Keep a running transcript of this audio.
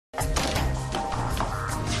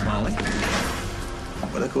Molly.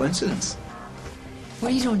 What a coincidence.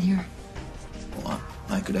 What are you doing here? Well,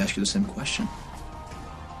 I could ask you the same question.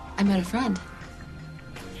 I met a friend.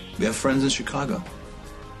 We have friends in Chicago.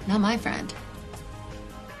 Not my friend.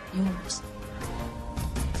 Yours.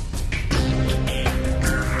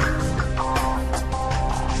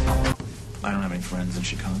 I don't have any friends in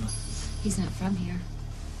Chicago. He's not from here.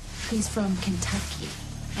 He's from Kentucky.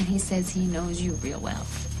 And he says he knows you real well.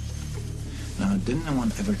 Now, didn't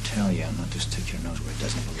anyone ever tell you not to stick your nose where it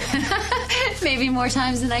doesn't belong? Maybe more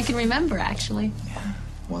times than I can remember, actually. Yeah.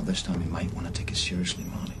 Well, this time you might want to take it seriously,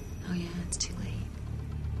 Molly. Oh, yeah, it's too late.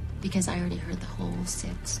 Because I already heard the whole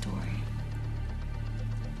sick story.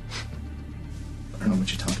 I don't know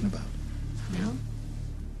what you're talking about. No?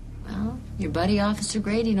 Well, your buddy, Officer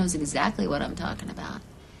Grady, knows exactly what I'm talking about.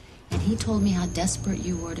 And he told me how desperate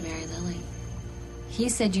you were to marry Lily. He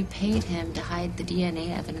said you paid him to hide the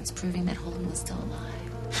DNA evidence proving that Holden was still alive.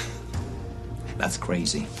 That's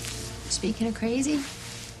crazy. Speaking of crazy,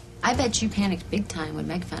 I bet you panicked big time when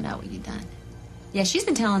Meg found out what you'd done. Yeah, she's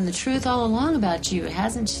been telling the truth all along about you,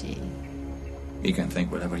 hasn't she? You can think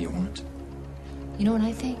whatever you want. You know what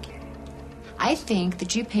I think? I think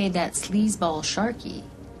that you paid that sleazeball Sharky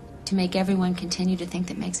to make everyone continue to think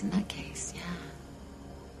that Meg's a nutcase, yeah.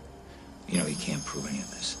 You know, you can't prove any of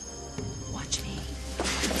this. Watch me.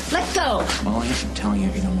 Let go! Molly, I'm telling you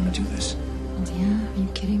don't want to do this. Oh, yeah? Are you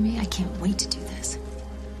kidding me? I can't wait to do this.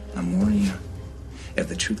 I'm warning you. If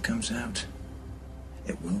the truth comes out,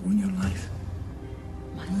 it will ruin your life.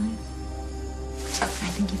 My life? I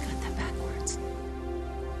think you've got that backwards.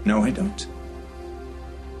 No, I don't.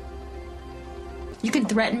 You can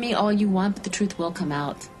threaten me all you want, but the truth will come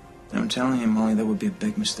out. I'm telling you, Molly, that would be a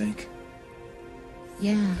big mistake.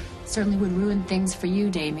 Yeah, certainly would ruin things for you,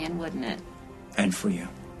 Damian, wouldn't it? And for you.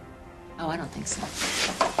 Oh, I don't think so.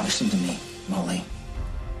 Listen to me, Molly.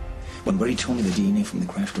 When Brady told me the DNA from the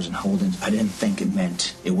crash was in Holden's, I didn't think it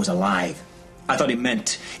meant it was alive. I thought it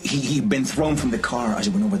meant he'd been thrown from the car as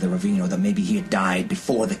it went over the ravine, or that maybe he had died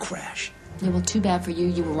before the crash. Yeah, well, too bad for you.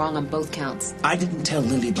 You were wrong on both counts. I didn't tell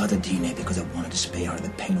Lily about the DNA because I wanted to spare her the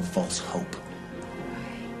pain of false hope.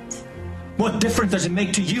 Right. What difference does it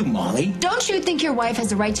make to you, Molly? Don't you think your wife has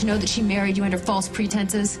the right to know that she married you under false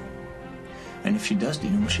pretenses? And if she does, do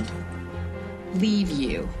you know what she'll do? Leave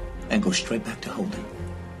you. And go straight back to Holden.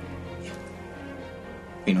 Yeah.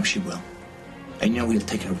 You know she will. And you know we'll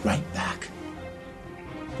take her right back.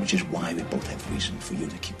 Which is why we both have reason for you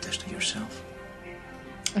to keep this to yourself.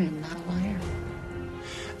 I am not a liar.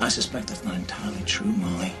 I suspect that's not entirely true,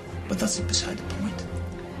 Molly. But that's beside the point.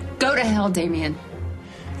 Go to hell, Damian.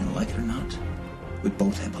 And like it or not, we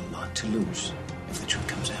both have a lot to lose if the truth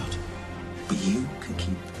comes out. But you can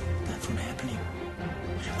keep that from happening.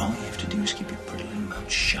 All you have to do is keep your pretty little mouth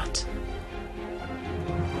shut.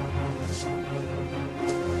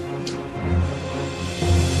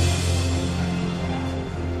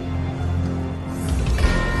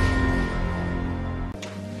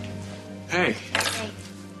 Hey. Hey.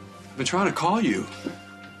 I've been trying to call you.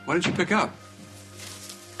 Why didn't you pick up?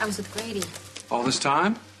 I was with Grady. All this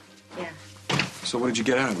time? Yeah. So what did you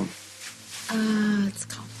get out of him? It's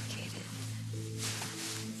complicated.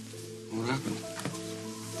 What happened?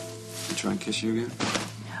 Did he try and kiss you again?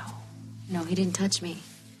 No. No, he didn't touch me.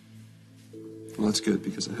 Well, that's good,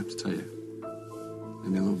 because I have to tell you,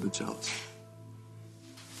 made me a little bit jealous.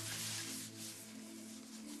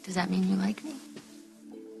 Does that mean you like me?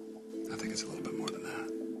 I think it's a little bit more than that.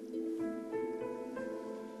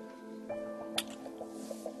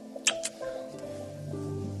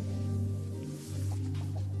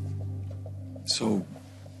 So,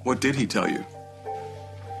 what did he tell you?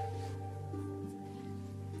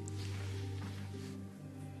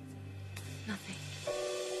 Nothing.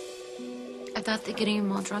 I thought that getting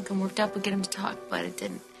him all drunk and worked up would get him to talk, but it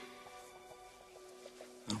didn't.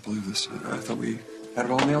 I don't believe this. I thought we had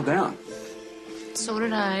it all nailed down. So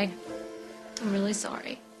did I. I'm really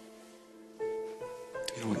sorry.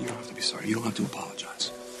 You know what? You don't have to be sorry. You don't have to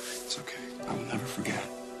apologize. It's okay. I will never forget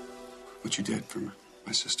what you did for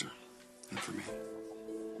my sister and for me.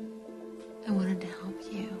 I wanted to help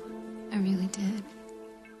you. I really